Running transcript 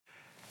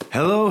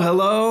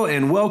Hello,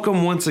 and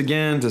welcome once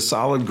again to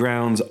Solid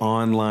Ground's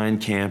online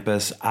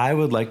campus. I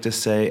would like to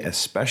say a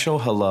special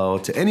hello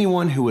to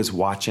anyone who is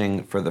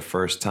watching for the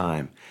first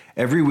time.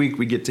 Every week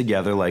we get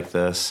together like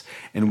this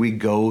and we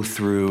go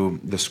through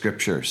the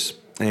scriptures.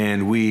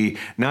 And we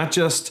not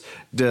just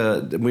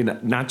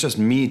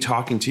me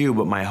talking to you,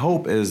 but my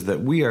hope is that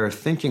we are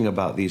thinking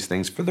about these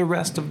things for the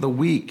rest of the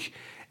week.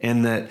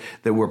 And that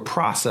we're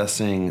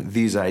processing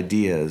these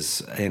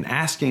ideas and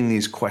asking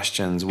these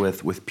questions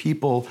with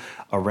people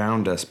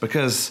around us.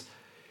 Because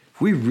if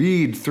we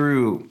read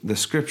through the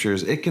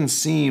scriptures, it can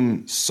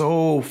seem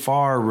so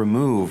far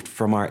removed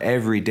from our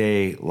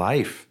everyday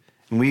life.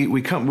 And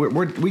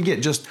we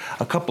get just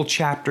a couple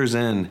chapters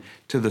in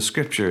to the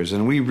scriptures,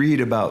 and we read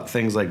about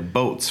things like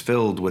boats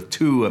filled with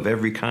 2 of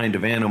every kind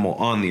of animal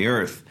on the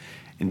earth,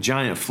 and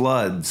giant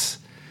floods.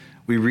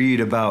 We read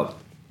about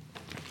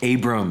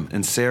Abram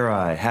and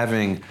Sarai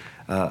having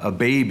a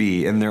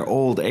baby in their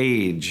old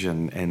age,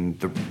 and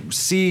the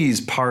seas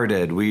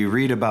parted. We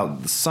read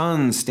about the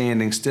sun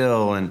standing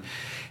still,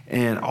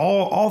 and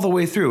all the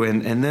way through.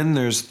 And then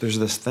there's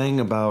this thing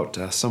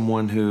about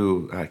someone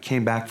who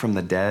came back from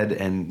the dead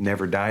and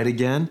never died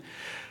again.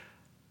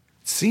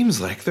 It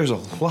seems like there's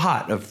a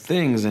lot of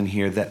things in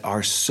here that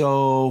are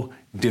so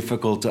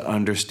difficult to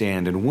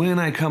understand. And when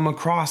I come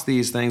across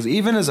these things,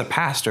 even as a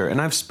pastor,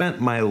 and I've spent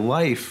my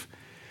life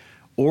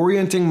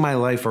orienting my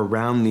life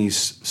around these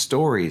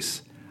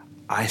stories,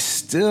 I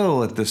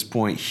still, at this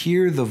point,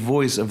 hear the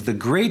voice of the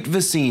great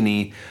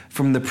Vicini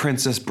from The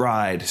Princess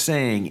Bride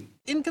saying,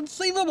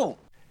 Inconceivable!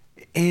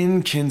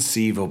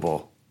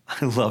 Inconceivable.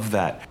 I love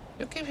that.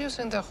 You keep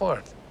using the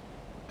word.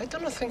 I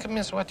don't think it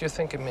means what you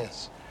think it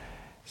means.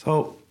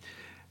 So,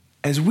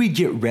 as we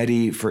get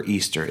ready for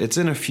Easter, it's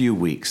in a few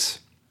weeks,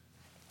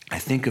 I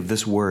think of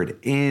this word,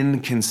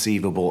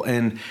 inconceivable.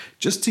 And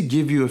just to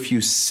give you a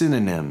few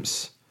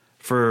synonyms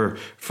for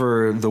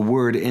the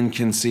word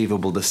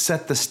inconceivable, to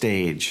set the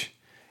stage.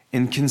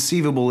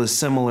 Inconceivable is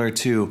similar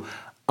to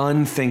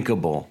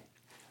unthinkable,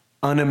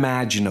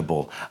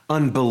 unimaginable,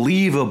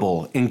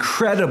 unbelievable,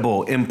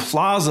 incredible,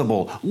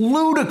 implausible,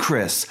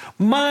 ludicrous,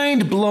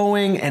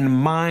 mind-blowing, and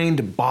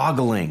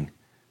mind-boggling.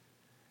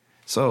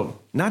 So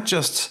not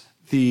just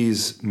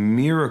these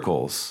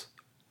miracles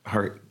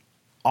are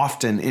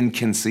often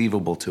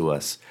inconceivable to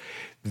us.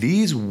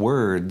 These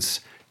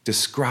words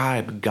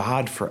describe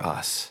God for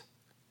us.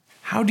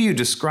 How do you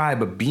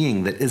describe a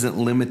being that isn't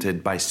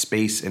limited by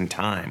space and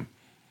time?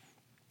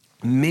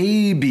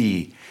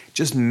 Maybe,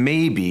 just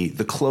maybe,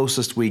 the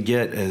closest we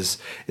get is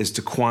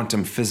to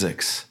quantum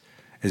physics,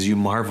 as you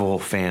Marvel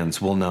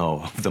fans will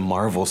know, of the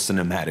Marvel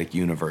Cinematic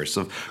Universe,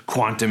 of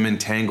quantum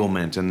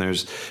entanglement, and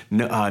there's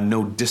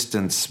no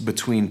distance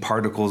between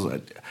particles.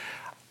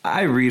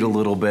 I read a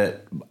little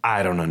bit,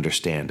 I don't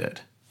understand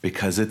it,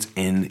 because it's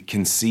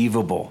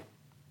inconceivable.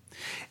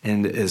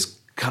 And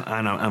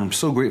I'm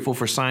so grateful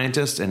for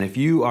scientists, and if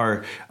you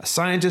are a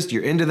scientist,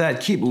 you're into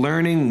that, keep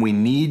learning, we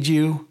need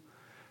you.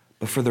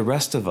 But for the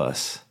rest of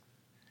us,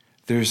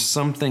 there's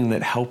something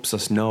that helps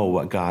us know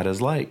what God is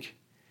like.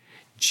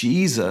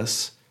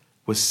 Jesus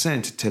was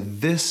sent to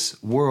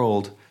this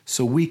world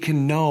so we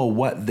can know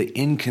what the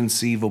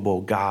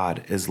inconceivable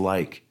God is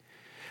like.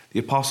 The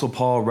Apostle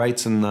Paul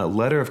writes in the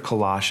letter of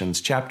Colossians,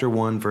 chapter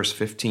 1, verse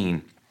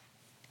 15,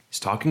 he's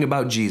talking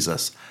about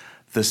Jesus.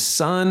 The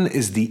Son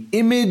is the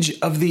image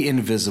of the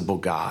invisible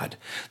God,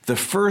 the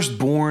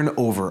firstborn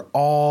over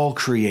all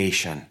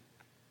creation.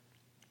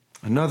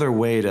 Another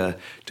way to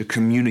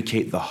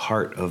communicate the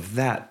heart of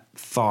that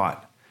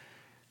thought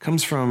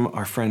comes from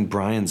our friend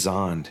Brian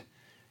Zond.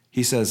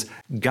 He says,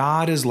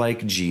 God is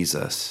like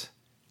Jesus,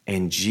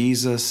 and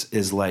Jesus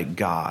is like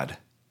God.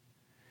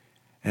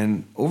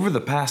 And over the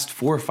past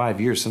 4 or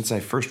 5 years since I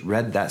first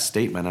read that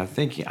statement, I'm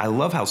thinking, I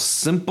love how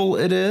simple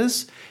it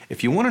is.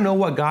 If you want to know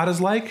what God is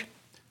like,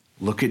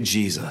 look at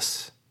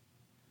Jesus.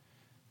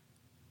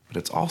 But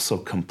it's also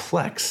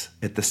complex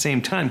at the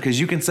same time, because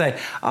you can say,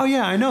 oh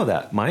yeah, I know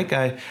that, Mike.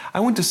 I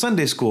went to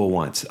Sunday school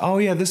once. Oh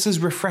yeah, this is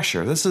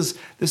refresher. This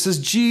is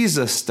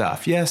Jesus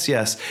stuff.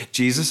 Yes.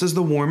 Jesus is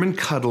the warm and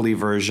cuddly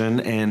version,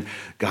 and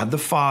God the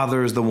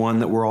Father is the one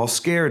that we're all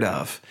scared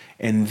of.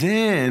 And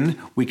then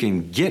we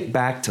can get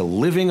back to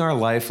living our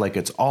life like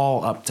it's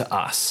all up to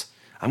us.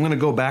 I'm going to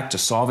go back to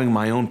solving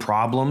my own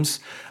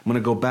problems. I'm going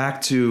to go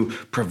back to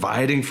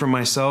providing for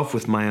myself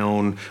with my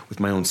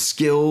own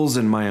skills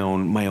and my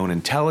own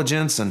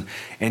intelligence and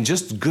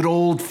just good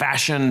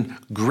old-fashioned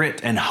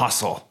grit and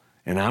hustle.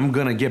 And I'm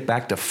going to get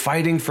back to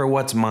fighting for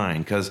what's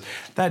mine, because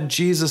that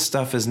Jesus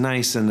stuff is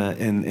nice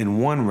in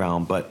one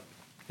realm, but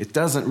it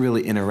doesn't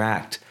really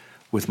interact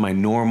with my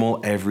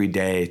normal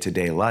everyday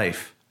today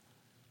life.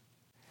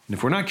 And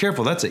if we're not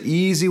careful, that's an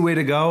easy way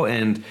to go.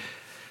 And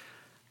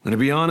I'm going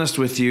to be honest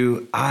with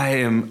you,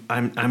 I'm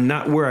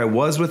not where I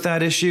was with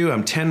that issue.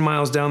 I'm 10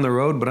 miles down the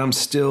road, but I'm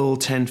still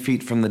 10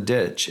 feet from the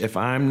ditch. If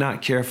I'm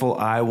not careful,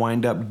 I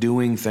wind up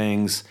doing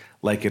things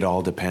like it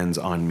all depends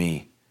on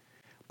me.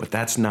 But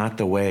that's not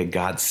the way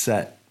God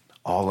set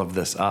all of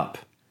this up.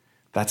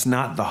 That's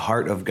not the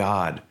heart of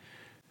God.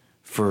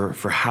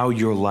 for how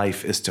your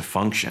life is to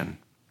function.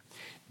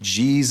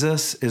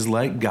 Jesus is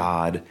like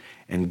God,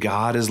 and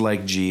God is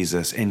like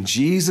Jesus. And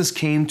Jesus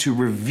came to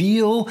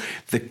reveal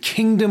the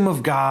kingdom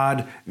of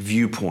God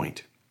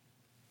viewpoint.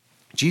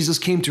 Jesus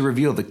came to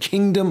reveal the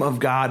kingdom of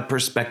God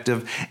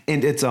perspective,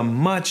 and it's a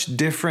much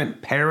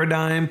different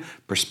paradigm,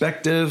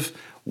 perspective,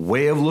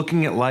 way of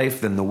looking at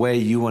life than the way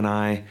you and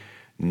I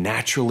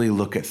naturally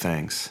look at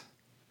things.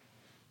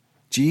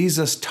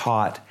 Jesus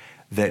taught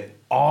that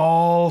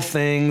all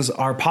things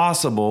are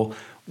possible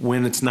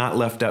when it's not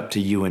left up to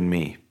you and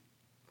me.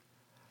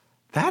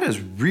 That is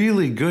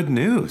really good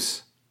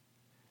news.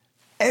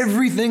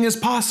 Everything is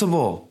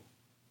possible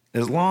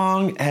as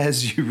long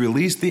as you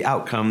release the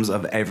outcomes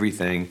of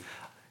everything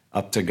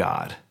up to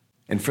God.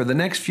 And for the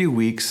next few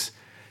weeks,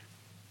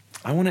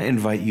 I want to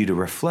invite you to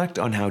reflect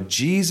on how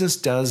Jesus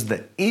does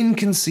the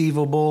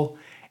inconceivable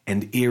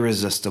and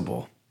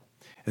irresistible.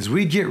 As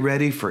we get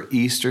ready for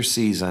Easter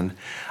season,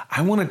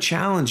 I want to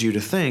challenge you to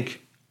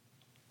think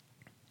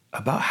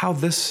about how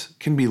this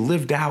can be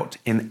lived out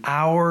in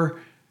our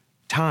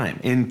time,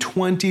 in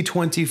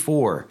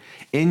 2024,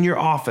 in your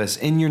office,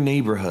 in your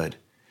neighborhood.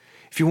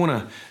 If you want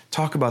to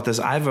talk about this,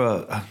 I have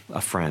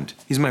a friend.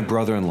 He's my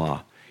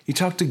brother-in-law. You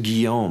talk to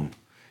Guillaume,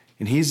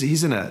 and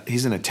he's an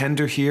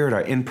attender here at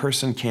our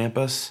in-person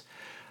campus.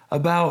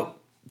 About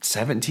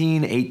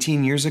 17,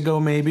 18 years ago,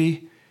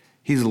 maybe,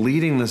 he's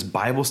leading this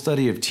Bible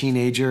study of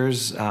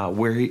teenagers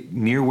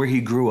near where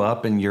he grew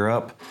up in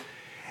Europe.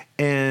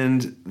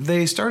 And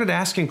they started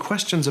asking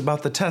questions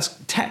about the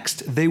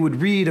text. They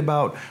would read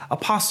about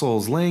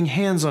apostles laying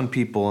hands on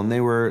people, and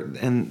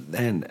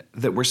and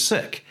that were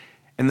sick,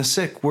 and the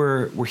sick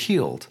were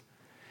healed.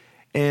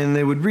 And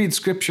they would read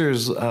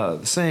scriptures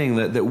saying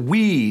that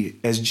we,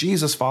 as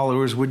Jesus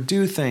followers, would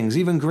do things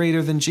even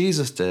greater than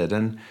Jesus did.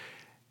 And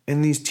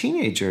these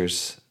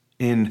teenagers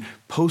in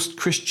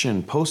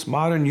post-Christian,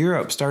 postmodern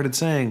Europe started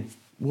saying,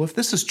 well, if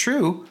this is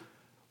true,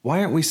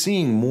 why aren't we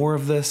seeing more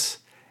of this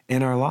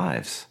in our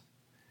lives?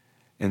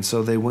 And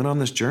so they went on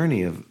this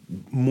journey of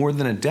more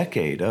than a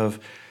decade of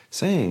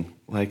saying,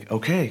 like,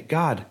 okay,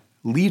 God,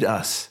 lead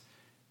us.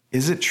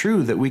 Is it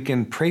true that we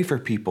can pray for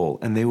people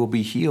and they will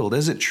be healed?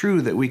 Is it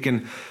true that we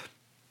can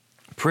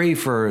pray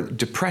for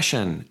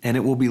depression and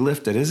it will be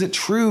lifted? Is it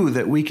true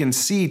that we can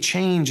see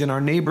change in our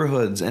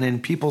neighborhoods and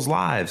in people's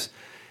lives?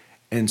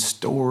 And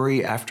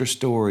story after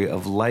story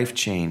of life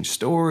change,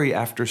 story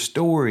after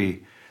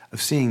story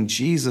of seeing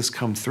Jesus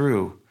come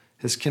through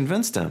has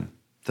convinced him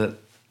that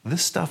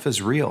this stuff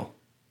is real.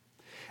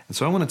 And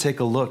so I want to take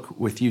a look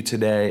with you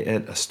today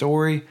at a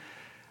story,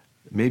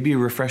 maybe a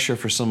refresher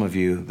for some of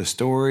you, the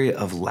story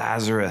of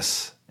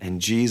Lazarus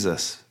and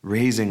Jesus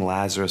raising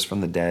Lazarus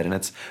from the dead. And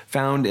it's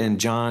found in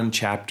John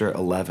chapter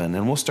 11.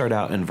 And we'll start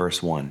out in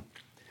verse 1.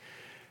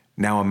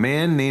 Now a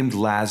man named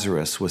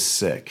Lazarus was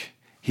sick.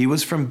 He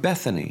was from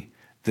Bethany,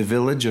 the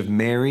village of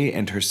Mary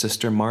and her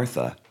sister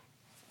Martha.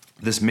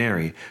 This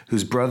Mary,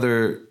 whose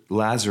brother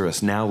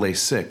Lazarus now lay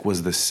sick,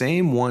 was the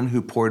same one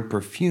who poured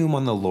perfume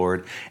on the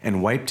Lord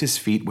and wiped his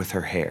feet with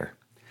her hair.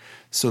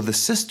 So the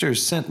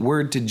sisters sent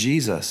word to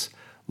Jesus,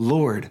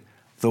 Lord,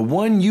 the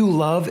one you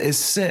love is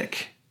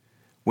sick.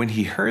 When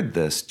he heard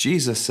this,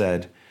 Jesus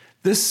said,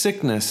 this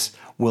sickness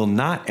will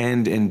not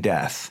end in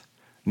death.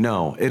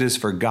 No, it is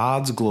for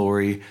God's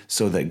glory,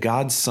 so that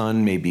God's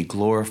Son may be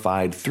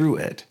glorified through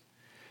it.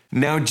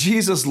 Now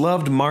Jesus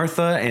loved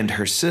Martha and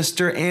her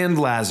sister and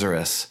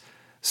Lazarus.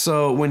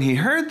 So when he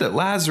heard that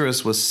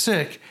Lazarus was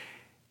sick,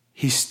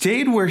 he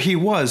stayed where he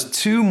was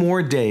 2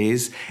 more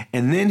days,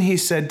 and then he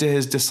said to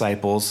his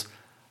disciples,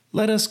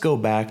 let us go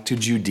back to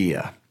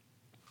Judea.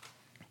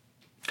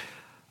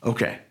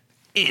 Okay,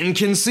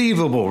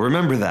 inconceivable.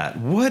 Remember that.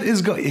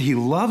 He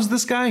loves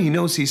this guy. He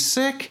knows he's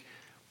sick,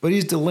 but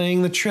he's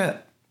delaying the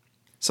trip.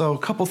 So a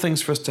couple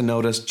things for us to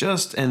notice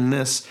just in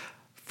this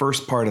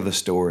first part of the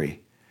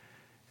story.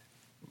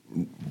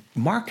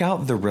 Mark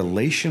out the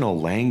relational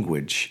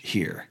language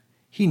here.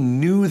 He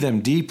knew them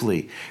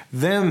deeply.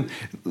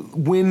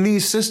 When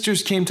these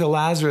sisters came to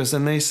Lazarus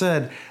and they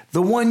said,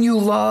 the one you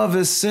love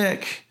is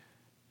sick.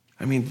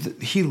 I mean,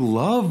 he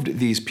loved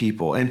these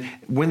people. And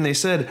when they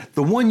said,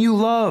 the one you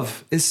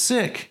love is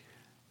sick,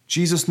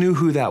 Jesus knew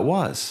who that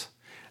was.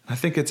 I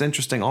think it's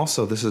interesting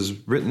also, this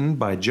is written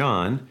by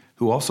John,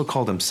 who also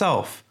called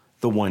himself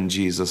the one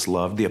Jesus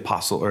loved, the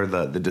apostle or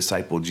the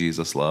disciple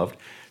Jesus loved.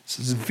 This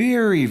is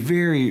very,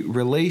 very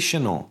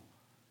relational.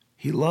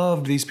 He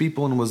loved these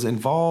people and was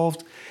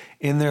involved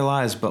in their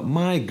lives. But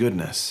my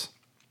goodness,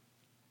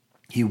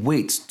 he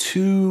waits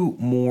 2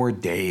 more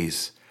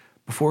days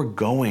before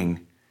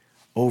going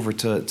over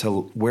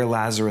to where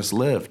Lazarus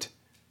lived,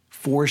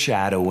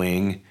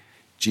 foreshadowing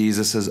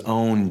Jesus'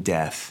 own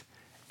death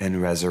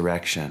and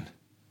resurrection.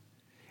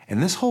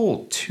 And this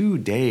whole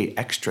 2-day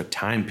extra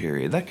time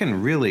period, that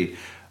can really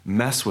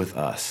mess with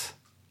us.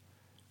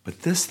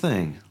 But this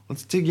thing,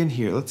 let's dig in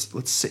here.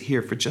 Let's sit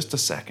here for just a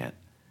second.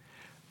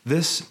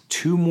 This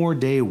 2 more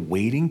day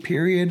waiting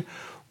period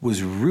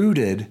was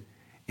rooted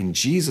in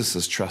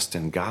Jesus' trust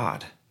in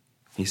God.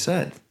 He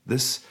said,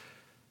 this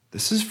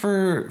This is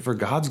for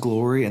God's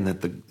glory, and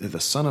that the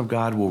Son of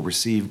God will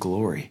receive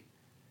glory.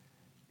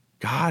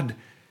 God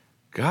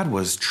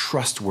was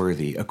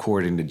trustworthy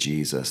according to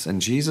Jesus.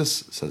 And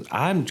Jesus says,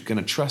 I'm going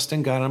to trust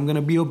in God. I'm going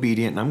to be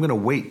obedient, and I'm going to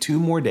wait 2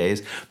 more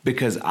days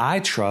because I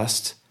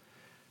trust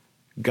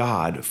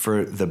God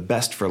for the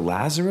best for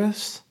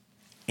Lazarus,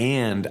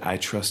 and I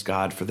trust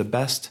God for the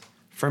best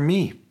for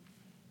me.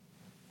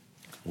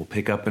 We'll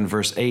pick up in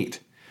verse 8.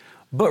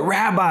 But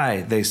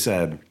Rabbi, they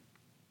said,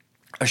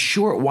 a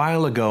short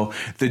while ago,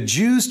 the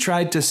Jews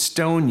tried to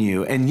stone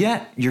you, and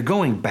yet you're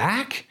going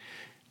back?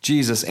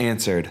 Jesus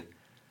answered,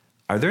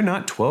 are there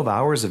not 12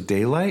 hours of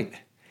daylight?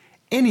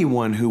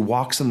 Anyone who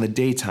walks in the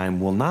daytime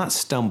will not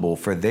stumble,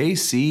 for they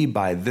see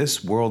by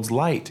this world's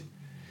light.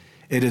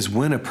 It is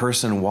when a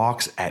person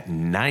walks at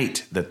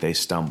night that they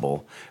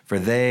stumble, for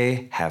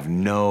they have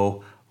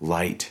no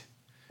light.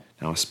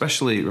 Now,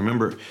 especially,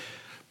 remember,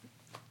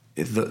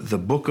 the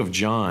book of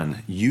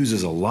John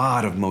uses a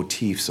lot of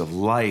motifs of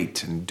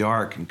light and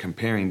dark and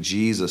comparing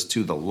Jesus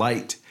to the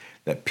light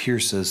that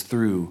pierces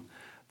through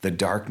the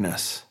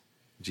darkness.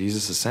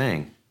 Jesus is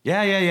saying,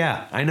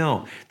 yeah, I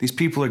know. These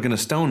people are going to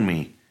stone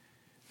me.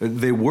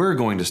 They were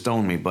going to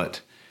stone me,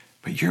 but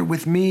you're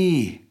with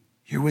me.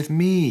 You're with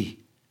me.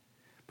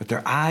 But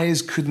their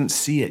eyes couldn't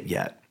see it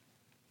yet.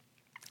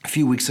 A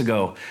few weeks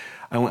ago,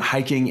 I went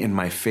hiking in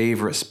my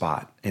favorite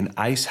spot, in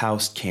Ice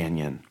House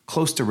Canyon,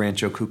 close to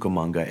Rancho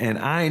Cucamonga. And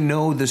I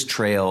know this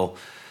trail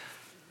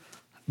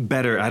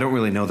better. I don't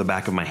really know the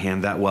back of my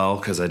hand that well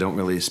because I don't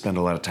really spend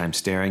a lot of time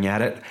staring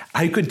at it.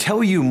 I could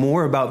tell you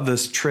more about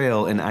this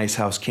trail in Ice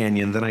House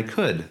Canyon than I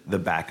could the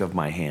back of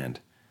my hand.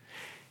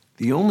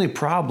 The only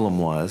problem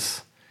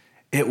was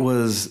it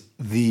was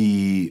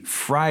the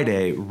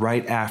Friday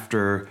right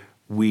after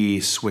we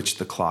switched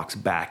the clocks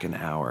back an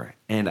hour.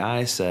 And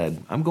I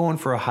said, I'm going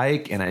for a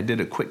hike. And I did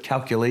a quick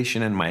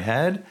calculation in my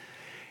head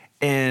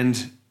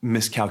and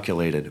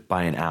miscalculated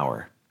by an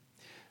hour.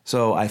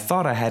 So I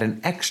thought I had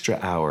an extra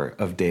hour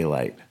of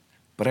daylight,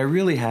 but I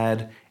really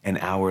had an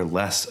hour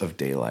less of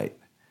daylight.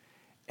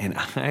 And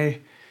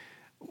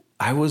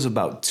I was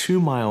about 2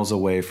 miles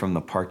away from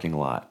the parking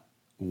lot,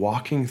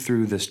 walking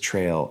through this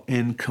trail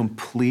in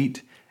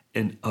complete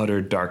and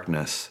utter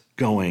darkness,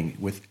 going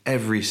with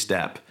every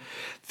step.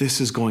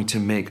 This is going to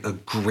make a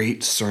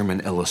great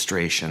sermon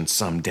illustration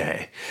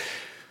someday.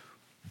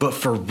 But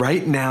for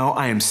right now,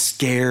 I am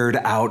scared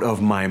out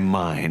of my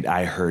mind.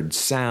 I heard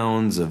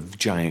sounds of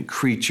giant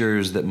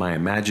creatures that my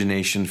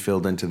imagination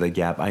filled into the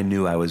gap. I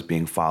knew I was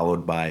being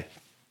followed by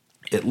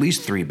at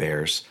least 3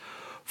 bears,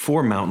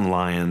 4 mountain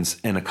lions,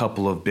 and a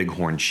couple of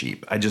bighorn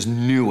sheep. I just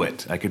knew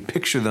it. I could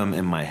picture them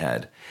in my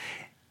head.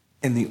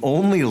 And the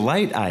only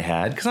light I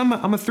had, because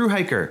I'm a thru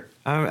hiker,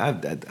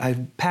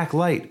 I pack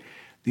light.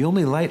 The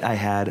only light I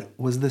had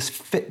was this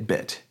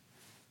Fitbit.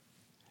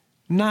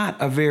 Not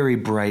a very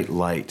bright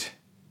light.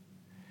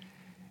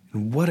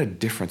 And what a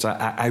difference.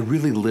 I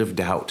really lived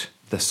out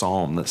the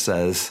psalm that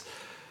says,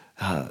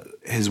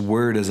 his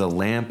word is a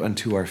lamp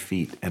unto our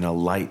feet and a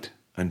light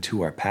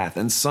unto our path.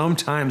 And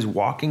sometimes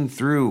walking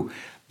through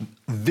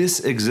this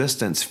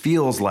existence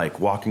feels like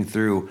walking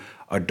through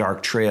a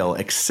dark trail,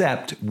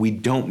 except we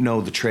don't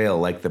know the trail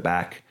like the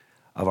back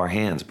of our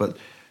hands. But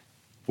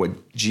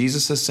what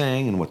Jesus is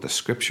saying and what the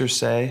scriptures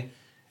say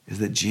is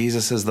that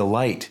Jesus is the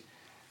light,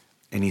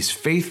 and he's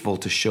faithful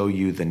to show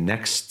you the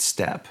next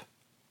step,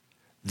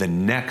 the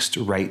next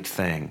right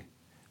thing,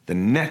 the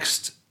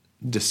next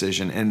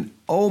decision. And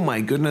oh my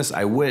goodness,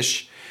 I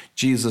wish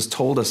Jesus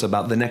told us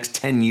about the next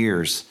 10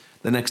 years,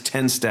 the next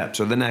 10 steps,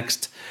 or the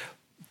next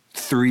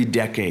 3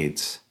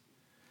 decades.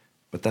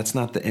 But that's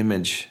not the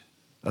image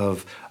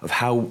of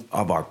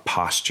our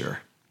posture.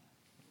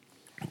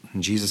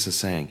 And Jesus is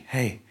saying,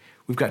 hey,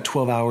 we've got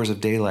 12 hours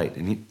of daylight.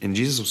 And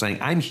Jesus was saying,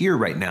 I'm here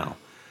right now.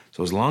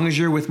 So as long as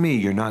you're with me,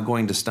 you're not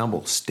going to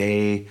stumble.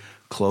 Stay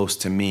close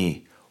to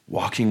me.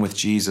 Walking with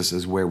Jesus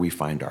is where we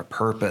find our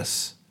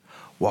purpose.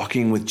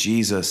 Walking with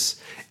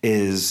Jesus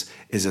is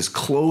as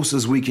close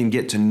as we can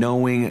get to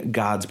knowing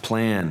God's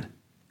plan,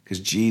 because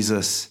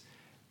Jesus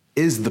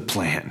is the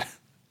plan.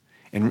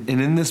 And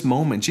in this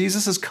moment,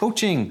 Jesus is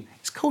coaching.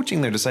 He's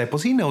coaching their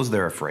disciples. He knows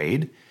they're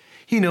afraid.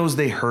 He knows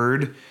they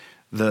heard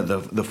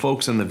the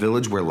folks in the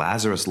village where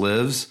Lazarus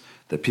lives,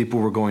 that people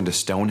were going to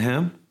stone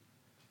him.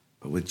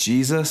 But with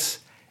Jesus,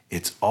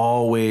 it's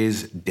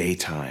always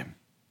daytime.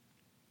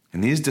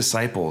 And these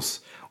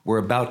disciples were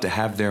about to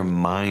have their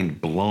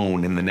mind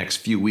blown in the next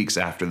few weeks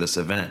after this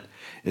event,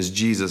 as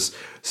Jesus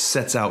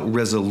sets out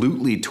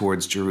resolutely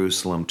towards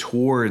Jerusalem,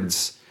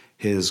 towards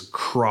his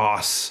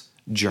cross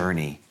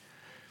journey.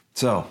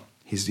 So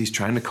he's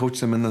trying to coach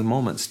them in the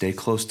moment. Stay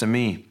close to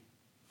me.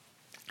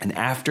 And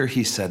after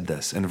he said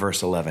this, in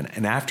verse 11,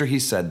 and after he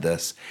said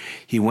this,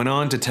 he went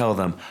on to tell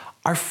them,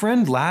 our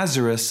friend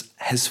Lazarus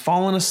has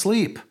fallen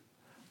asleep,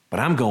 but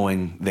I'm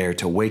going there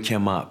to wake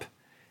him up.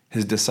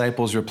 His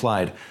disciples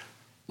replied,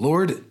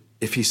 Lord,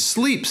 if he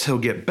sleeps, he'll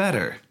get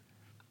better.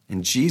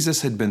 And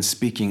Jesus had been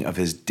speaking of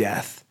his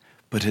death,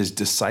 but his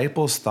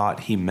disciples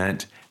thought he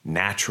meant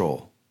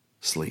natural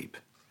sleep.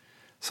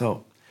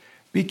 So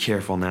Be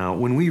careful now.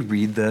 When we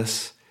read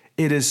this,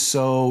 it is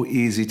so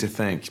easy to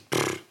think,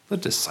 the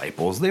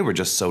disciples, they were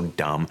just so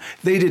dumb.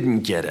 They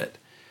didn't get it.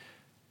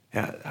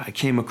 I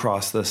came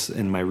across this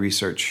in my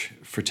research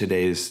for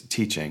today's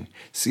teaching.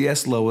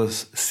 C.S.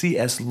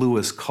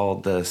 Lewis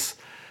called this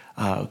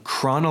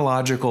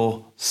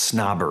chronological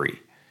snobbery.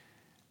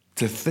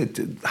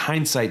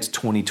 Hindsight's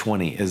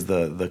 20/20 is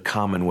the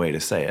common way to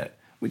say it.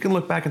 We can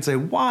look back and say,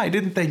 why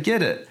didn't they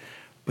get it?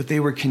 But they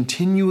were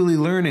continually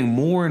learning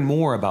more and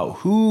more about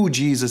who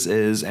Jesus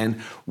is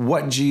and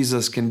what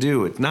Jesus can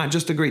do. It's not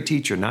just a great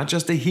teacher, not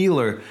just a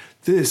healer.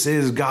 This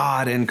is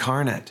God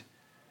incarnate.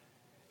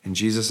 And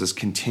Jesus is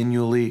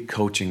continually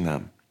coaching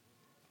them.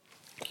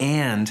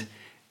 And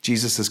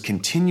Jesus is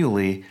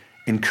continually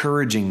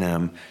encouraging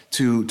them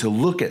to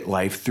look at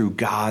life through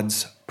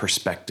God's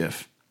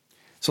perspective.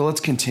 So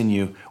let's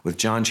continue with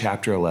John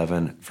chapter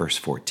 11, verse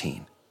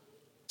 14.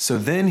 So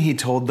then he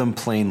told them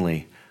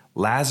plainly,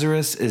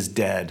 Lazarus is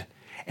dead,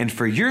 and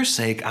for your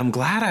sake I'm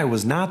glad I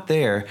was not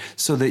there,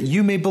 so that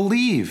you may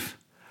believe.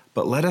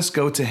 But let us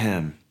go to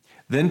him.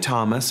 Then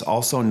Thomas,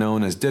 also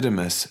known as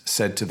Didymus,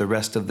 said to the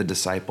rest of the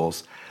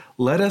disciples,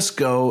 let us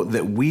go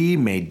that we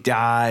may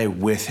die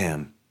with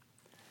him.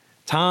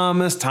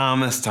 Thomas.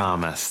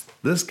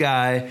 This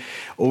guy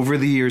over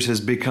the years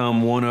has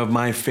become one of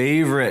my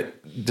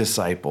favorite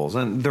disciples,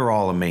 and they're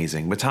all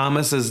amazing. But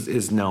Thomas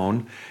is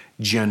known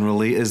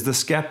generally as the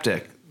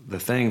skeptic. The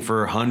thing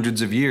for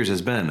hundreds of years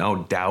has been,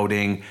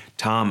 doubting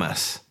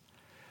Thomas.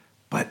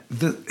 But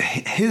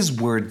his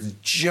words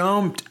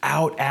jumped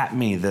out at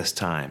me this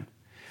time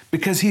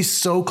because he's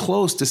so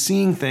close to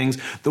seeing things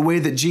the way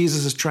that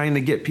Jesus is trying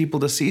to get people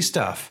to see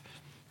stuff.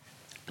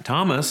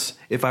 Thomas,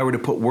 if I were to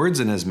put words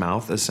in his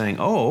mouth, is saying,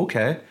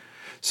 okay,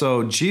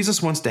 so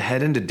Jesus wants to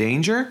head into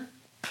danger?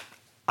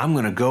 I'm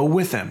going to go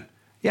with him.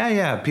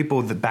 Yeah,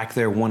 people back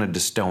there wanted to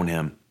stone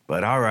him,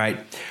 but all right,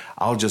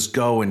 I'll just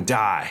go and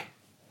die.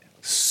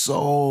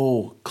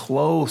 So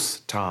close,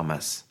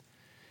 Thomas.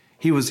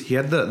 He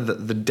had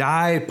the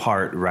die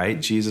part, right?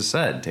 Jesus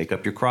said, take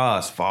up your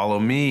cross, follow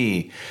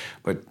me.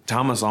 But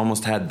Thomas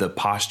almost had the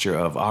posture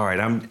of, all right,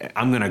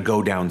 I'm going to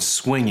go down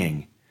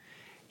swinging.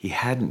 He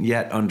hadn't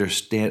yet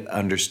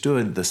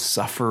understood the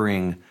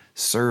suffering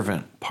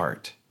servant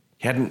part.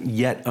 He hadn't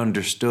yet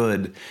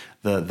understood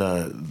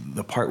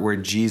the part where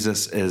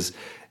Jesus is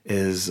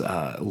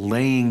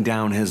laying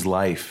down his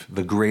life.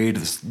 The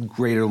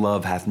greater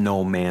love hath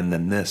no man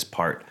than this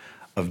part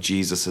of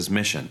Jesus'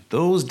 mission.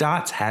 Those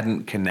dots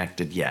hadn't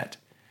connected yet.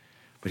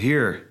 But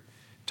here,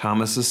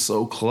 Thomas is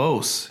so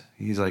close.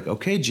 He's like,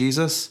 okay,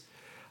 Jesus,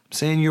 I'm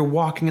saying you're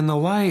walking in the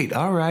light.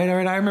 All right.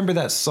 I remember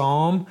that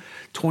Psalm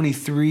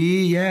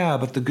 23. Yeah,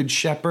 but the good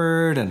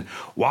shepherd and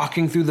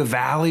walking through the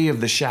valley of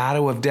the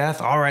shadow of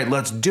death. All right,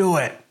 let's do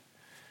it.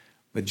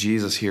 But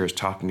Jesus here is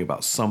talking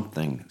about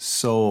something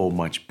so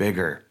much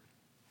bigger.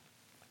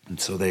 And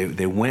so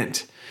they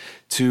went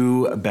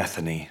to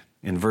Bethany.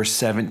 In verse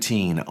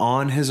 17,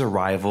 on his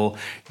arrival,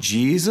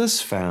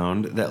 Jesus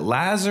found that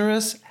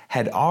Lazarus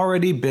had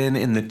already been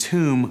in the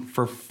tomb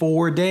for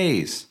 4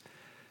 days.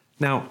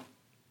 Now,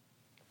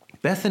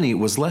 Bethany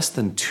was less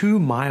than 2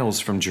 miles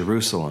from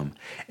Jerusalem,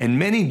 and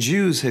many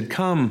Jews had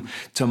come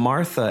to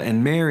Martha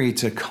and Mary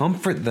to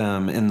comfort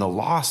them in the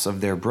loss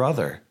of their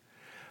brother.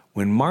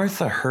 When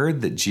Martha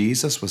heard that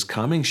Jesus was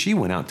coming, she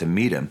went out to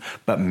meet him,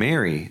 but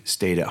Mary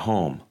stayed at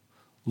home.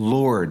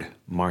 Lord,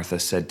 Martha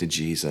said to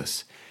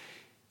Jesus,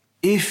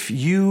 if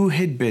you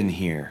had been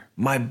here,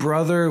 my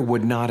brother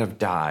would not have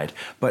died,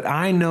 but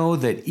I know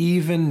that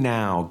even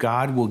now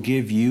God will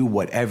give you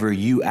whatever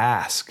you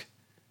ask.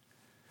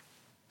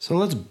 So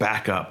let's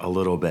back up a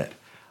little bit.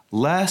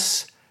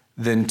 Less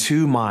than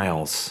 2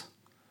 miles.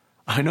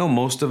 I know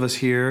most of us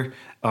here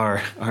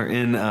are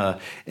in a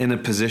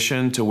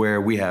position to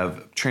where we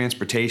have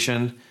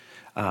transportation,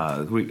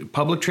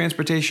 public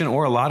transportation,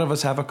 or a lot of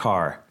us have a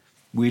car.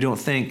 We don't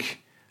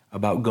think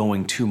about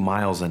going 2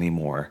 miles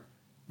anymore.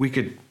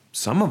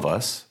 Some of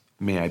us,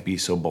 may I be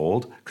so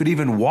bold, could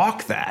even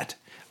walk that.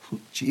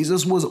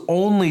 Jesus was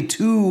only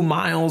 2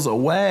 miles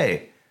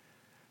away.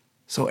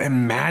 So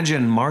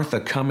imagine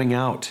Martha coming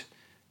out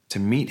to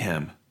meet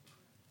him.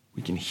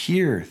 We can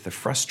hear the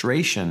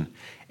frustration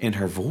in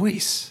her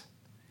voice.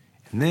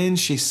 And then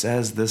she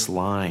says this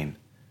line,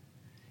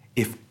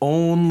 if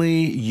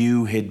only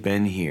you had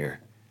been here.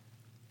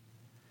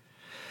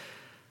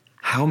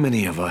 How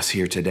many of us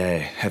here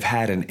today have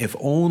had an if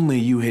only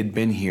you had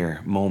been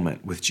here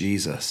moment with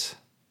Jesus?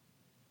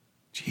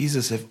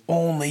 Jesus, if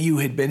only you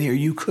had been here,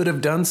 you could have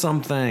done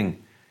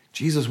something.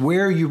 Jesus,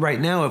 where are you right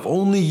now? If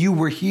only you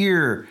were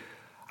here,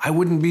 I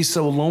wouldn't be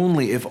so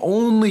lonely. If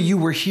only you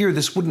were here,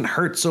 this wouldn't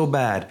hurt so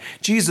bad.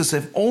 Jesus,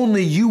 if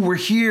only you were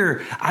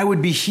here, I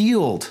would be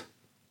healed.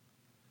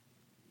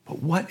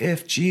 But what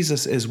if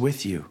Jesus is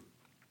with you?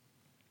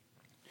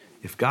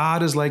 If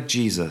God is like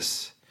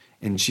Jesus,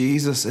 and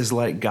Jesus is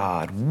like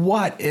God,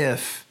 what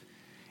if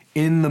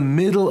in the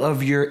middle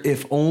of your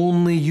if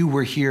only you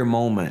were here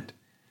moment,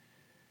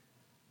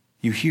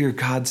 you hear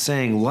God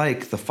saying,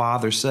 like the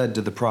Father said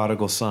to the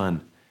prodigal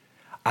son,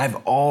 I've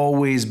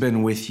always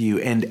been with you,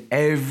 and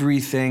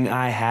everything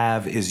I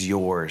have is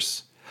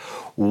yours.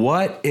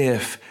 What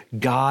if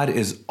God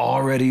is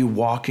already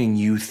walking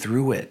you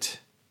through it?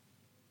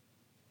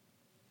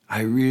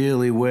 I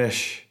really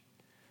wish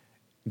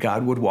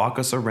God would walk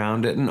us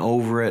around it and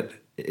over it.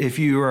 If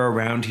you are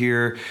around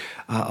here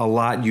a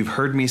lot, you've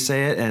heard me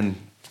say it, and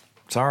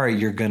sorry,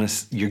 you're gonna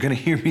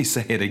hear me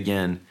say it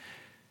again.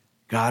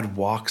 God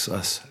walks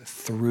us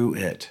through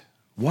it.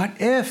 What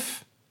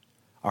if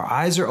our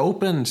eyes are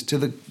opened to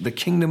the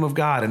kingdom of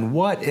God? And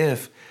what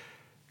if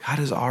God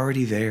is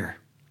already there?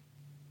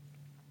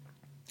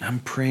 I'm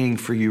praying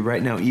for you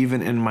right now,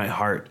 even in my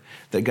heart,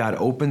 that God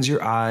opens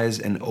your eyes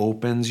and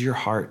opens your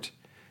heart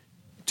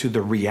to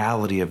the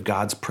reality of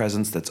God's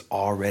presence that's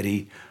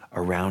already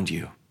around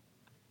you.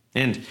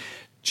 And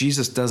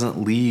Jesus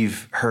doesn't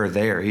leave her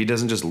there. He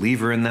doesn't just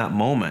leave her in that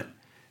moment.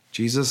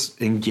 Jesus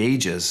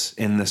engages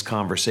in this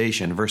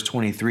conversation. Verse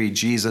 23,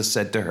 Jesus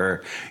said to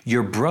her,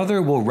 "Your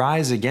brother will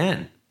rise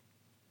again."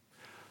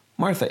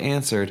 Martha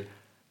answered,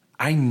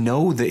 "I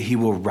know that he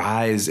will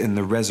rise in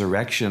the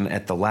resurrection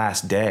at the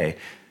last day."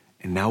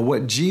 And now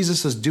what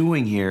Jesus is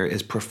doing here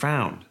is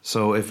profound.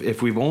 So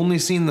if we've only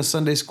seen the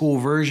Sunday school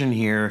version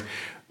here,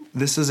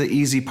 this is an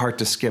easy part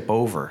to skip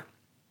over.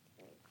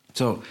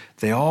 So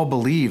they all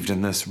believed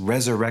in this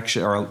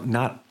resurrection, or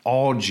not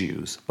all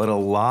Jews, but a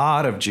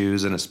lot of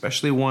Jews, and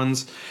especially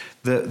ones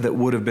that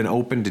would have been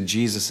open to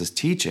Jesus'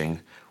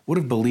 teaching, would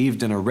have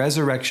believed in a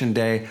resurrection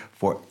day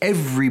for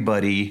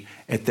everybody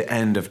at the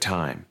end of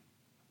time.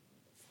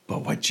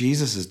 But what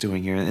Jesus is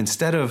doing here,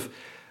 instead of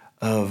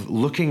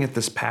looking at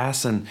this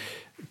past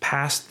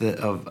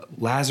of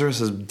Lazarus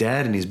is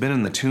dead and he's been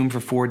in the tomb for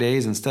 4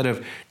 days, instead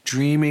of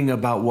dreaming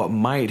about what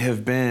might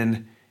have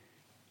been,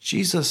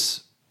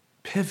 Jesus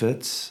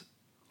pivots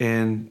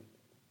and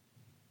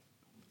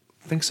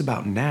thinks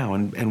about now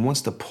and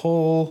wants to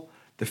pull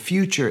the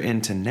future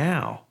into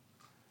now.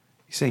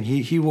 He's saying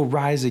he will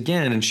rise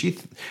again. And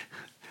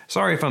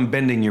sorry if I'm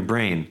bending your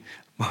brain.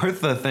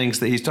 Martha thinks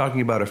that he's talking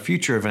about a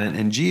future event,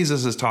 and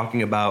Jesus is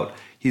talking about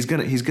he's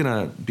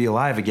gonna be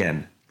alive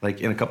again,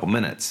 like in a couple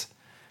minutes.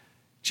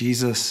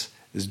 Jesus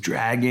is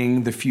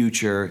dragging the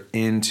future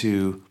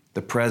into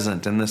the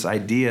present, and this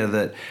idea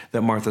that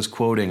Martha's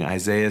quoting,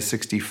 Isaiah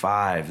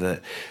 65,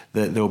 that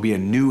there'll be a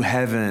new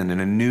heaven and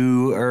a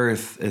new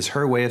earth, is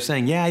her way of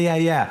saying,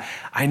 yeah,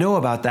 I know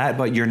about that,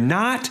 but you're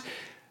not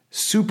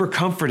super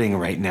comforting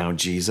right now,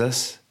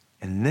 Jesus.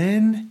 And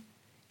then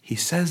he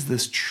says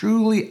this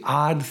truly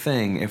odd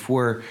thing if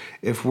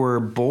we're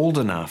bold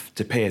enough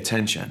to pay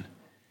attention.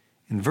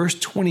 In verse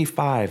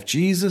 25,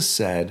 Jesus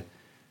said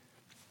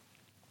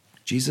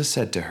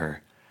to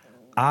her,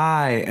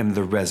 "I am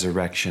the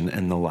resurrection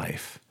and the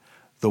life.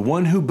 The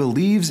one who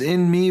believes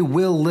in me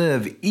will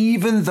live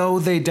even though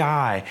they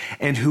die,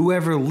 and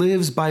whoever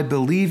lives by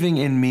believing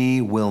in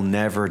me will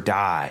never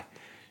die.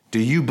 Do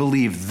you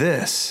believe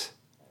this?"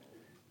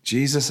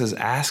 Jesus is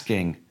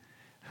asking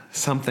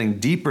something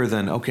deeper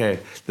than, okay,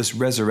 this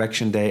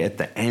resurrection day at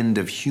the end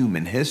of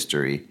human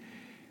history.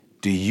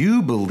 Do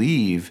you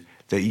believe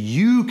that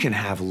you can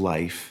have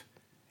life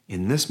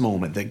in this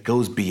moment that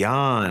goes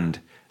beyond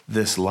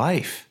this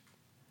life?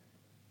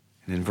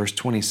 And in verse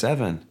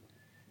 27,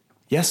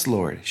 "Yes,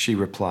 Lord," she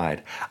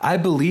replied, "I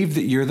believe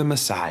that you're the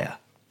Messiah,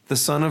 the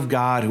Son of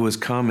God who has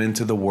come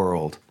into the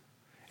world."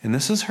 And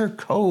this is her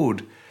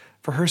code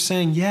for her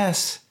saying,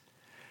 yes,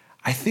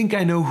 I think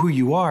I know who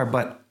you are,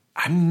 but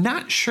I'm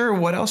not sure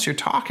what else you're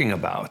talking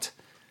about.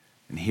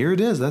 And here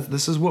it is.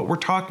 This is what we're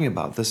talking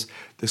about,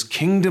 this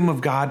kingdom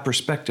of God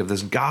perspective,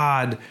 this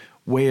God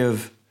way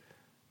of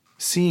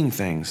seeing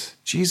things.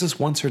 Jesus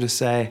wants her to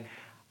say,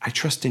 I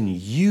trust in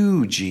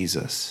you,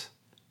 Jesus.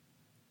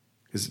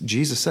 Because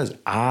Jesus says,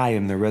 I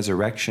am the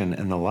resurrection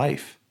and the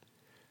life.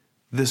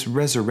 This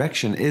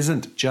resurrection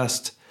isn't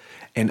just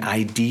an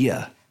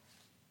idea.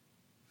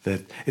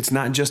 That it's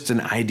not just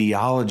an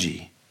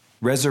ideology.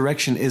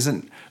 Resurrection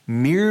isn't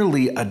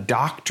merely a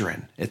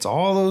doctrine. It's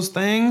all those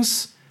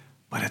things,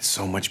 but it's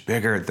so much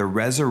bigger. The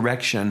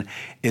resurrection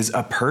is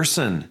a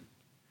person.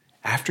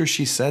 After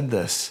she said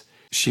this,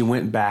 she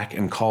went back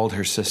and called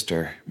her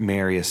sister,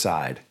 Mary,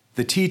 aside.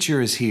 "The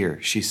teacher is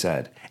here," she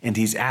said, "and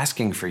he's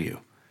asking for you."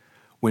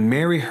 When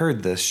Mary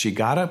heard this, she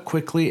got up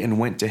quickly and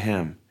went to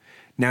him.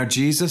 Now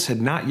Jesus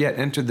had not yet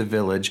entered the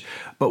village,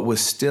 but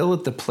was still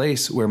at the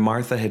place where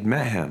Martha had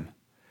met him.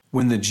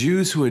 When the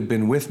Jews who had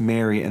been with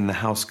Mary in the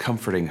house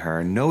comforting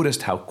her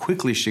noticed how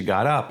quickly she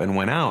got up and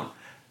went out,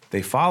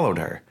 they followed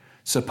her,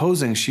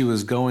 supposing she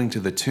was going to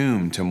the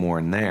tomb to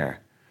mourn there.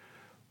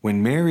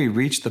 When Mary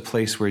reached the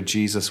place where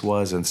Jesus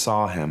was and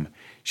saw him,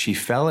 she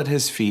fell at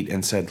his feet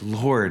and said,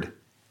 "Lord,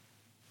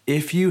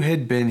 if you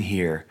had been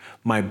here,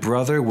 my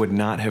brother would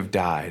not have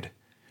died."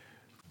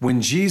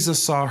 When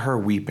Jesus saw her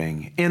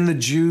weeping, and the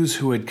Jews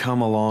who had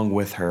come along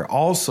with her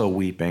also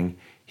weeping,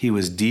 he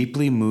was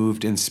deeply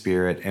moved in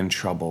spirit and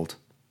troubled.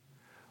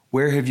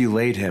 "Where have you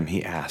laid him?"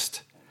 he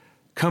asked.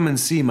 "Come and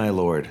see, my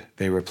Lord,"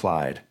 they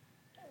replied.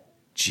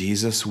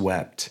 Jesus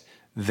wept.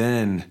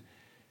 Then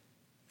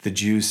the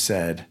Jews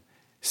said,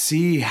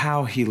 "See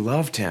how he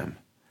loved him."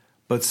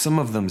 But some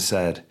of them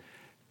said,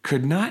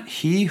 "Could not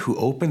he who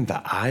opened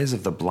the eyes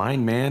of the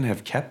blind man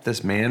have kept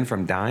this man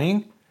from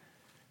dying?"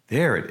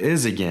 There it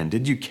is again.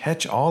 Did you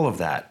catch all of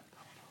that?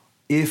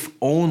 If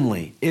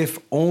only, if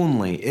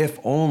only, if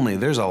only.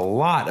 There's a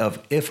lot of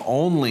if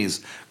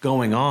onlys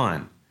going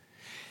on.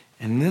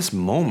 In this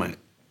moment,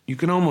 you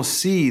can almost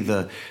see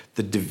the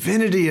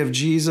divinity of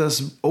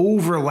Jesus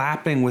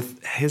overlapping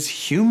with his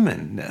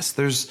humanness.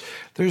 There's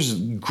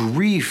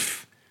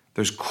grief,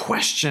 there's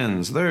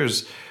questions,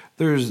 there's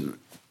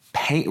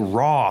pain,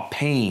 raw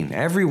pain.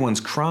 Everyone's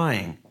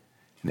crying,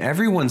 and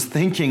everyone's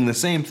thinking the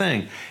same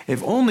thing.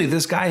 If only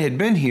this guy had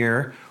been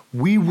here,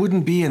 we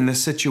wouldn't be in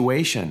this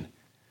situation.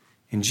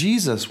 And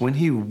Jesus, when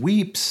he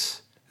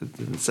weeps,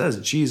 it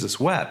says Jesus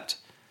wept.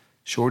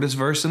 Shortest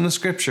verse in the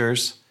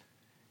scriptures.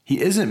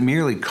 He isn't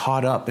merely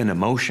caught up in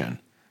emotion,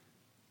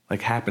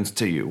 like happens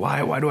to you.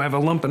 Why do I have a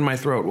lump in my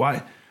throat?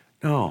 Why?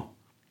 No.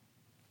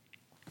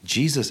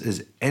 Jesus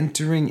is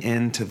entering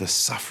into the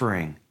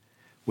suffering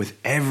with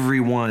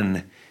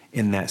everyone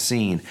in that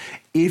scene.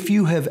 If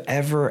you have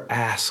ever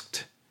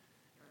asked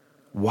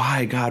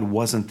why God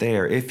wasn't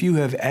there, if you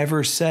have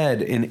ever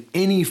said in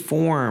any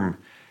form,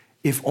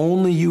 "If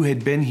only you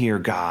had been here,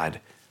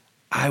 God,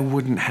 I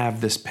wouldn't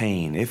have this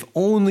pain. If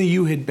only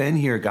you had been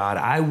here, God,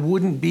 I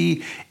wouldn't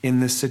be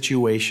in this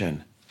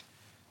situation."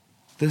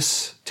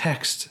 This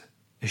text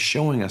is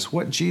showing us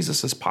what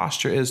Jesus'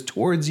 posture is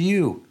towards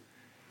you.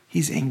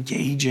 He's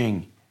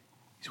engaging.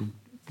 He's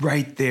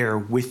right there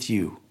with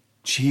you.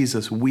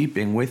 Jesus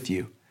weeping with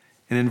you.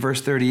 And in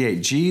verse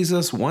 38,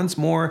 Jesus, once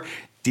more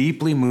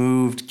deeply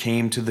moved,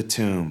 came to the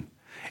tomb.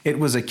 It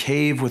was a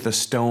cave with a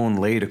stone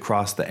laid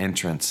across the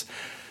entrance.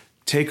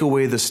 "Take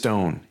away the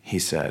stone," he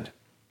said.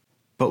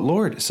 "But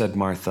Lord," said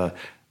Martha,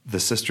 the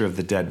sister of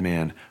the dead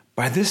man,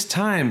 "by this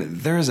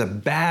time there is a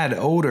bad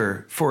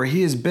odor, for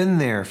he has been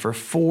there for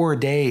 4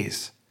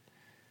 days."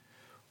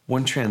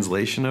 One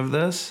translation of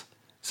this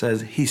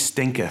says, "He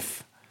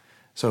stinketh."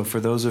 So for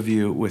those of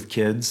you with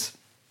kids,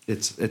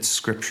 it's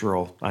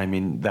scriptural. I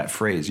mean, that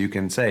phrase, you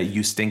can say,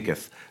 "You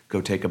stinketh, go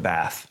take a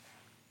bath."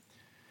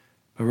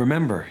 But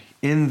remember,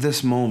 in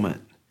this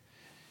moment,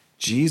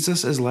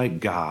 Jesus is like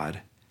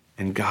God,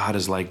 and God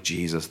is like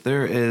Jesus.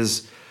 There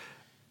is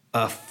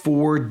a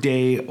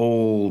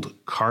 4-day-old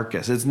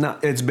carcass.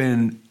 It's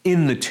been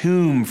in the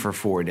tomb for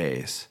 4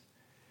 days.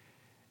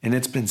 And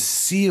it's been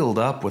sealed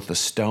up with a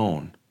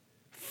stone,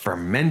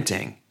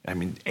 fermenting. I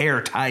mean,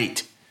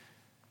 airtight.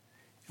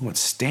 And what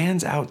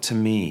stands out to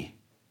me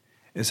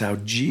is how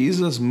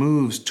Jesus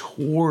moves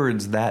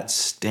towards that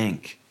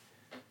stink.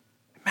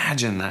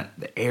 Imagine that,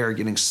 the air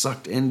getting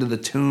sucked into the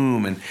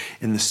tomb and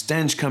the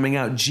stench coming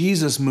out.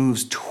 Jesus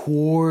moves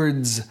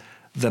towards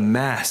the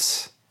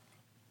mess.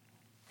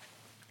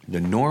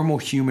 The normal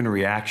human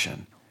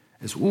reaction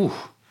is, "Ooh,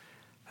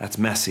 that's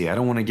messy. I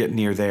don't want to get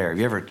near there." Have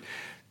you ever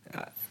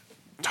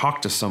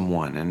talked to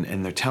someone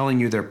and they're telling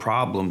you their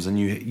problems and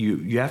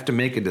you have to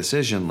make a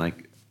decision,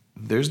 like,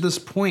 there's this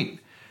point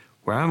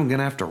where I'm going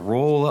to have to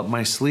roll up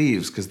my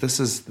sleeves because this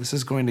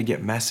is going to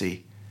get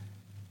messy.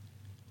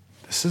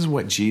 This is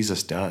what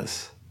Jesus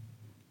does.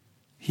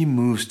 He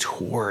moves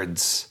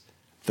towards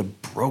the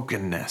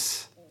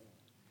brokenness.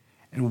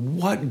 And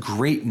what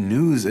great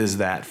news is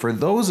that for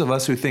those of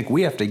us who think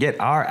we have to get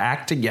our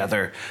act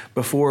together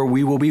before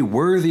we will be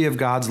worthy of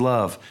God's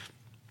love.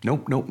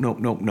 Nope, nope, nope,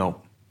 nope,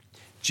 nope.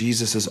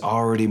 Jesus is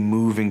already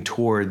moving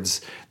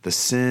towards the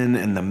sin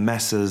and the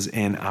messes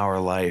in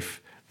our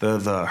life,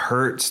 the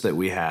hurts that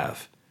we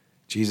have.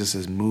 Jesus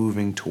is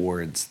moving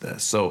towards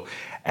this. So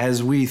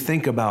as we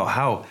think about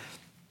how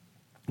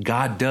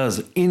God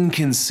does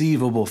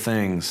inconceivable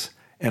things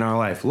in our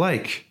life,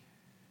 like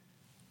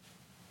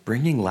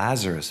bringing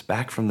Lazarus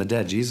back from the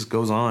dead. Jesus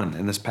goes on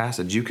in this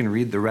passage. You can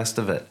read the rest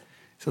of it.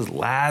 He says,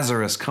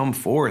 "Lazarus, come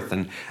forth."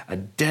 And a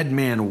dead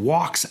man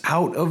walks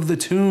out of the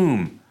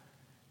tomb.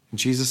 And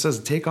Jesus says,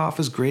 "Take off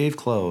his grave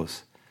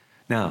clothes."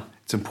 Now,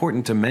 it's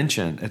important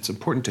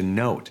to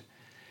note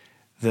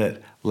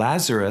that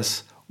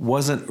Lazarus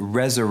wasn't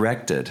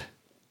resurrected.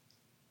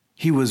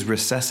 He was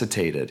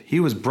resuscitated.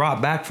 He was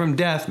brought back from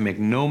death. Make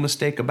no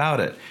mistake about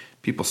it.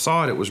 People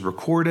saw it. It was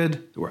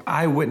recorded. There were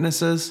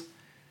eyewitnesses.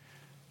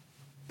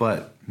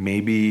 But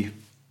maybe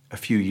a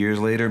few years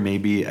later,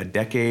 maybe a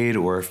decade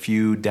or a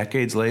few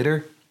decades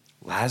later,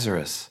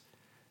 Lazarus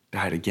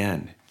died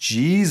again.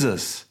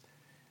 Jesus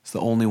is the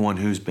only one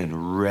who's been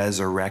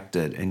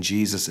resurrected, and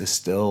Jesus is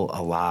still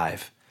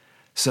alive.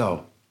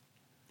 So,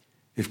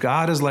 if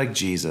God is like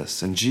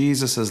Jesus, and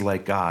Jesus is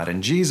like God,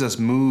 and Jesus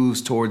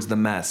moves towards the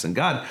mess, and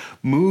God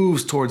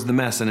moves towards the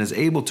mess and is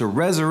able to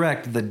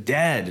resurrect the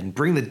dead and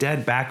bring the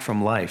dead back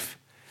from life,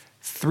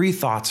 3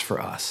 thoughts for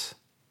us.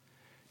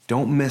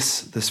 Don't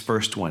miss this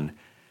first one.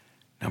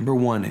 Number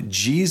 1,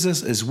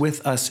 Jesus is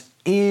with us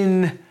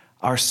in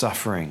our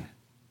suffering,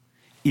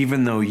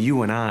 even though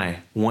you and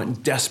I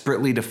want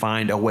desperately to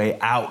find a way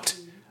out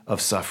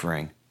of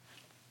suffering.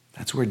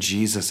 That's where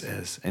Jesus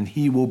is, and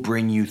he will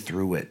bring you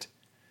through it.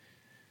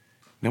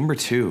 Number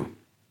 2,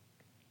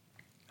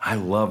 I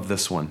love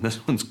this one.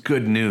 This one's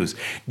good news.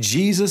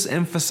 Jesus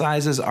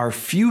emphasizes our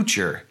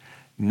future,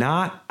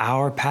 not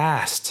our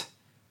past.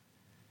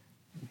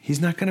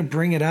 He's not going to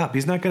bring it up.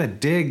 He's not going to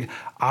dig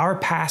our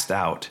past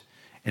out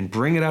and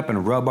bring it up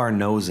and rub our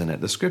nose in it.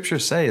 The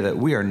scriptures say that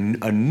we are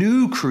a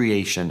new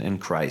creation in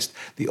Christ.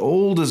 The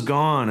old is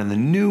gone and the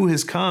new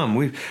has come.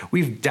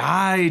 We've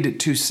died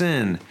to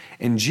sin.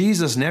 And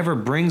Jesus never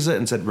brings it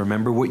and said,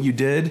 remember what you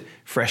did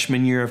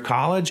freshman year of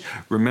college?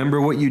 Remember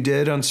what you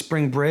did on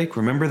spring break?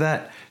 Remember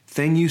that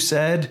thing you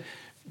said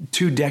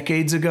 2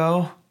 decades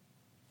ago?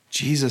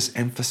 Jesus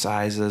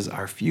emphasizes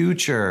our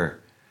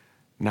future,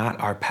 not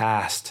our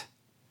past.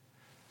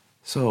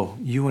 So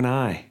you and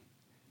I,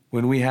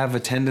 when we have a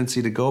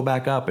tendency to go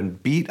back up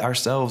and beat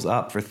ourselves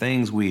up for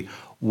things we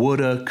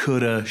woulda,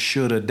 coulda,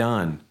 shoulda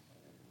done,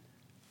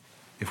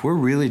 if we're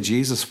really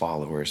Jesus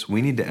followers,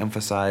 we need to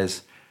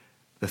emphasize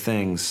the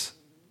things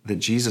that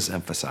Jesus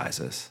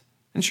emphasizes.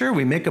 And sure,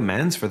 we make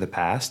amends for the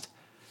past,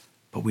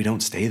 but we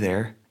don't stay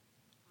there.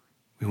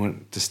 We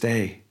want to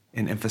stay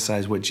and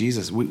emphasize what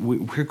Jesus,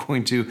 we're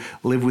going to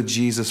live with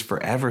Jesus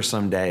forever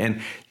someday. And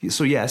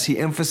so yes, he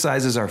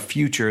emphasizes our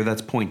future.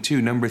 That's point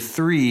 2. Number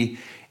 3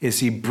 is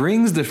he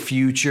brings the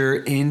future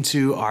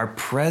into our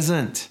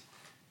present.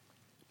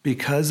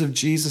 Because of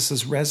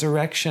Jesus'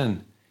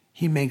 resurrection,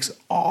 he makes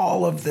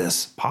all of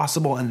this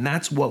possible. And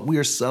that's what we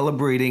are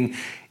celebrating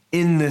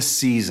in this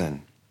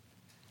season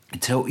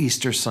until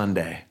Easter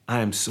Sunday. I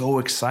am so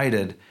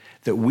excited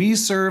that we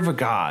serve a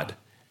God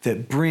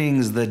that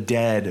brings the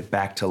dead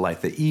back to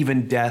life, that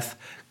even death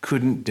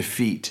couldn't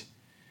defeat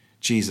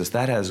Jesus.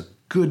 That has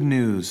good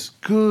news,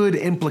 good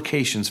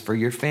implications for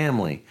your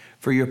family,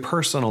 for your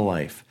personal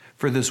life,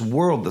 for this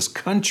world, this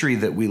country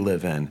that we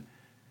live in.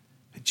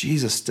 That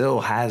Jesus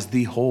still has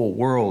the whole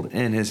world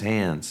in his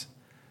hands.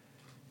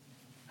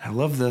 I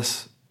love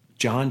this.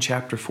 John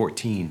chapter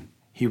 14,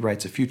 he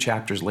writes a few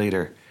chapters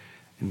later,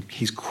 and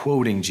he's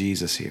quoting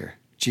Jesus here.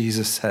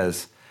 Jesus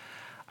says,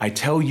 I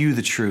tell you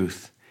the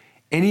truth.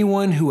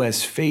 Anyone who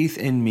has faith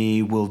in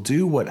me will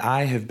do what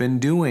I have been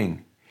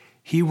doing.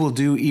 He will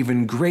do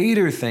even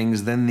greater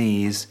things than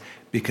these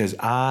because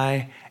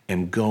I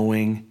am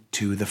going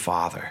to the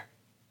Father.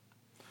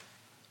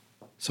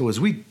 So as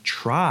we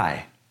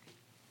try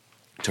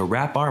to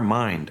wrap our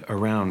mind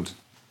around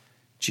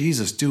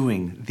Jesus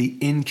doing the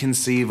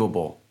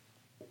inconceivable,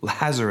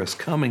 Lazarus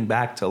coming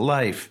back to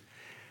life,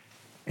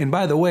 and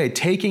by the way,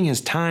 taking his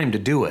time to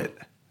do it,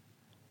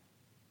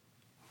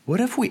 what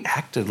if we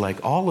acted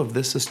like all of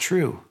this is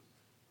true?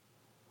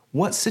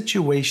 What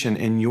situation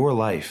in your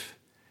life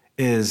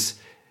is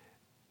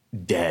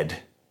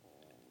dead?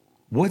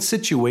 What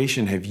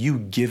situation have you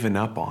given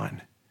up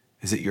on?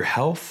 Is it your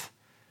health?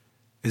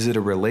 Is it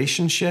a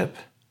relationship?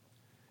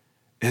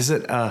 Is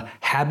it a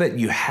habit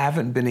you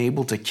haven't been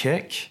able to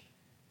kick?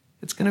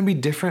 It's going to be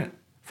different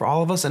for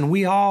all of us, and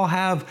we all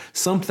have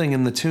something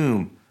in the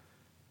tomb.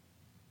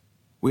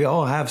 We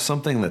all have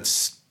something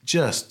that's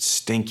just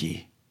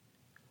stinky.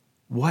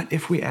 What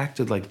if we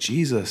acted like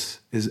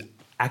Jesus is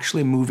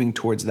actually moving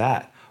towards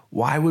that?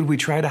 Why would we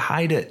try to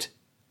hide it?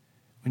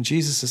 When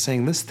Jesus is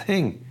saying, this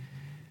thing,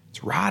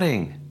 it's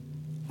rotting.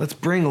 Let's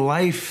bring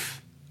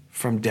life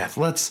from death.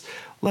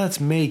 Let's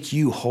make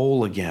you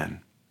whole again.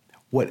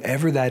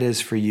 Whatever that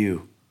is for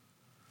you.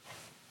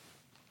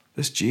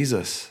 This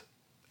Jesus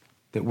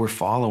that we're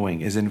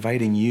following is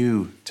inviting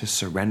you to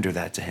surrender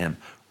that to him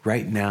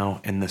right now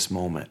in this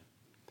moment.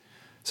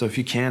 So if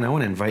you can, I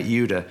want to invite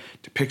you to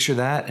picture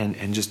that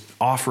and just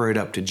offer it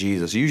up to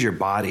Jesus. Use your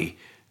body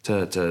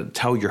to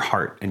tell your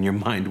heart and your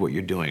mind what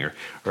you're doing,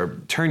 or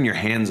turn your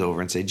hands over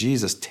and say,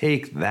 Jesus,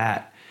 take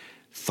that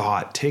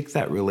thought, take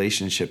that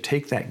relationship,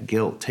 take that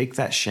guilt, take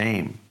that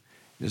shame.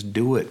 Just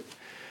do it.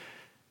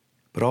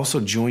 But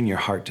also join your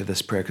heart to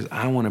this prayer, because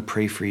I want to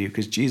pray for you,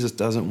 because Jesus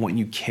doesn't want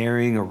you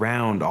carrying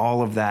around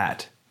all of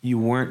that. You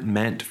weren't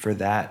meant for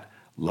that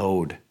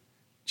load.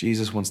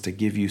 Jesus wants to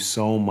give you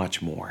so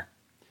much more.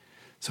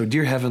 So,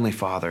 dear Heavenly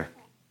Father,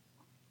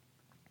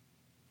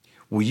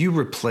 will you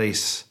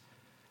replace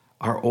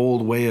our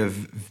old way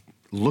of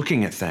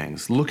looking at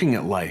things, looking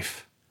at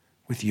life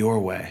with your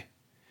way?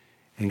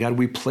 And God,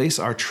 we place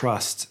our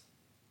trust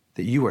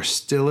that you are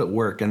still at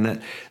work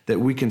and that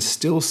we can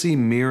still see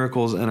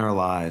miracles in our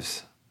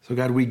lives. So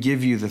God, we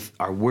give you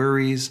our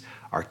worries,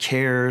 our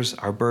cares,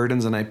 our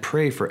burdens, and I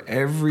pray for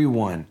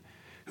everyone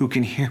who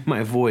can hear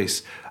my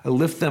voice. I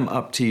lift them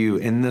up to you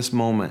in this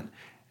moment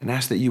and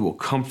ask that you will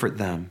comfort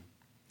them,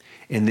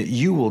 and that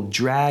you will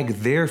drag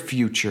their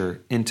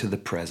future into the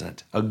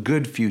present, a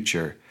good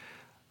future,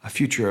 a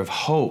future of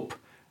hope,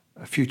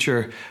 a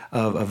future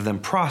of them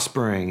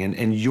prospering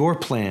and your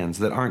plans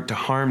that aren't to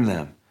harm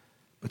them,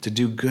 but to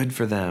do good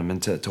for them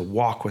and to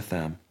walk with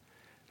them.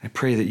 I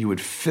pray that you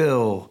would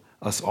fill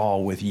us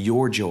all with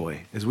your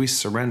joy as we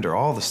surrender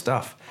all the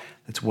stuff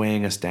that's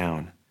weighing us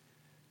down.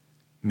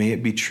 May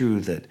it be true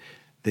that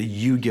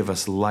you give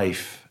us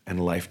life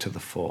and life to the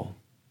full.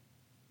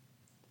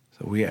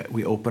 So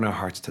we open our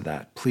hearts to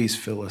that. Please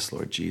fill us,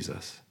 Lord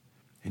Jesus.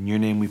 In your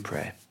name we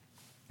pray.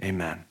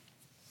 Amen.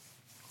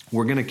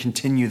 We're going to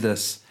continue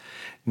this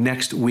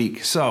next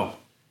week. So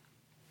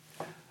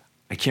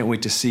I can't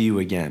wait to see you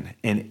again.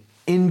 And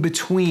in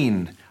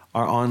between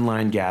our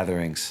online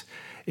gatherings,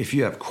 if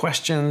you have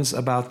questions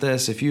about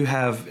this, if you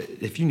have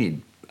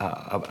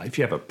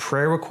a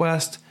prayer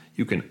request,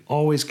 you can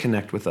always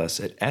connect with us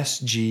at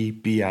sgbic.com.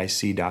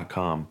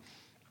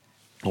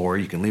 Or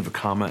you can leave a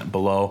comment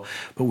below,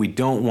 but we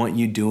don't want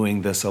you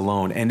doing this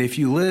alone. And if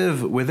you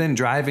live within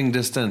driving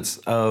distance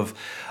of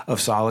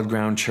Solid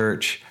Ground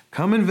Church,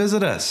 come and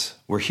visit us.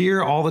 We're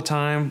here all the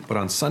time, but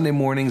on Sunday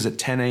mornings at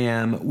 10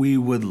 a.m., we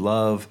would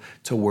love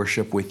to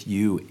worship with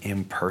you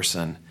in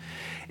person.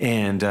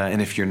 And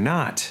if you're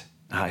not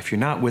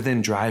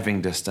within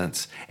driving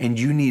distance and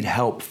you need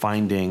help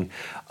finding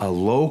a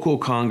local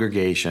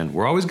congregation,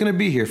 we're always going to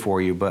be here for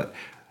you, but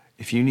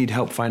if you need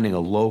help finding a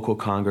local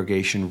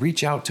congregation,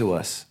 reach out to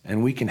us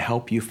and we can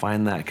help you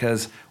find that,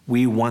 because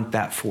we want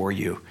that for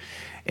you.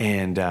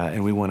 And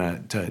we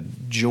want to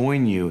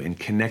join you in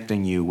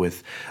connecting you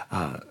with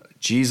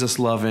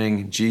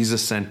Jesus-loving,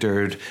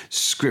 Jesus-centered,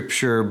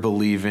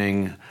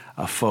 Scripture-believing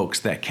folks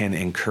that can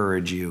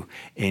encourage you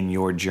in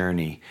your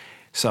journey.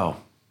 So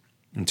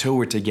until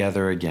we're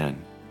together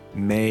again,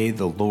 may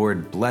the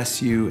Lord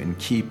bless you and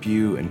keep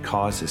you and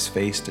cause his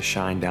face to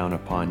shine down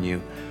upon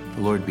you.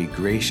 The Lord be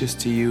gracious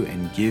to you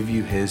and give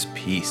you his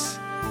peace.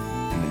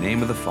 In the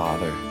name of the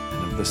Father,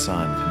 and of the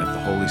Son, and of the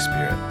Holy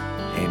Spirit,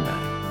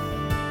 amen.